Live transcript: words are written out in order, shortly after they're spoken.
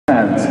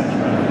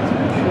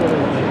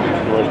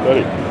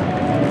Ready.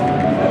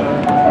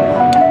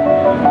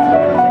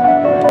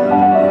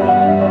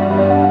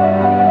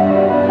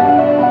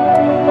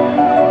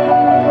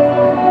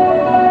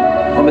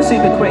 From a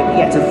super quick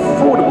yet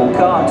affordable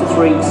car to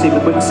 3 super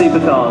quick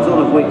supercars,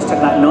 all of which took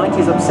that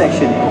 90s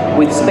obsession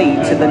with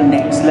speed to the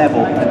next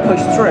level and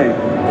pushed through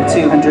the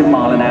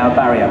 200-mile-an-hour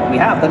barrier. We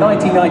have the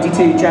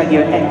 1992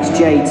 Jaguar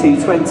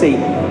XJ220,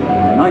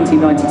 the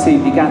 1992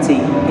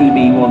 Bugatti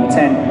EB110,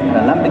 and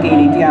the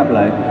Lamborghini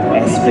Diablo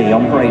SV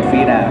on parade for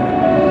you now.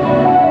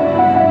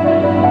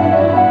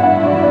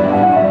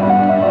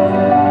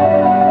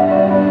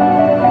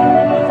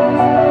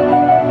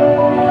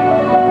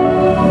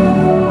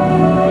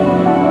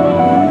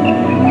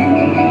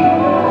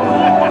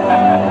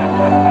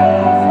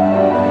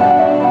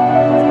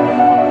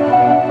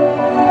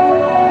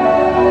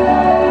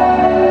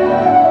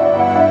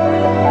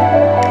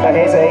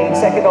 Here's a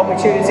second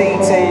opportunity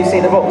to see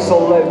the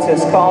Vauxhall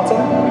Lotus Carlton,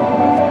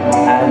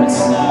 and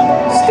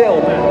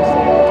still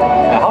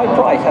a high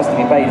price has to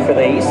be paid for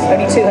these.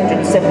 Only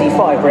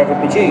 275 were ever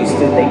produced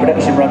in the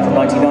production run from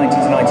 1990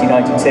 to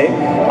 1992.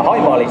 A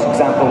high mileage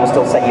example will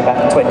still set you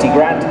back 20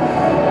 grand,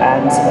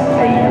 and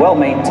a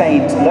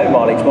well-maintained low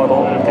mileage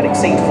model can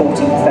exceed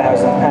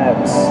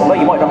 £40,000. Although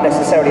you might not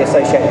necessarily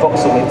associate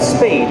Vauxhall with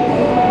speed,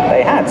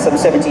 they had some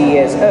 70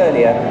 years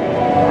earlier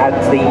had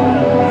the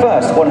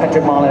first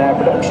 100-mile-an-hour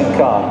production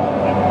car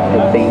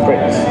with the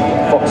Brits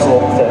Vauxhall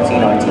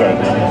 1398.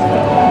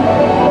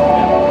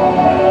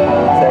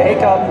 So here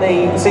come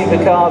the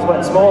supercars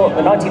once more.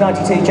 The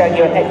 1992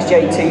 Jaguar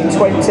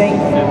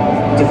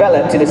XJ220,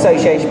 developed in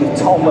association with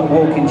Tom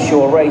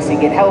Walkinshaw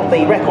Racing. It held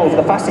the record for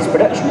the fastest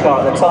production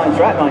car at the time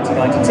throughout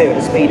 1992 at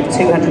a speed of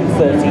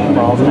 213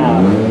 miles an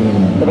hour.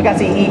 The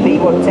Bugatti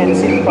EB110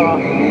 supercar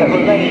that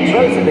remains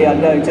relatively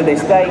unknown to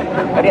this day,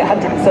 only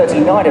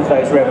 139 of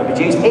those were ever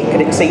produced. It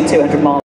could exceed 200 miles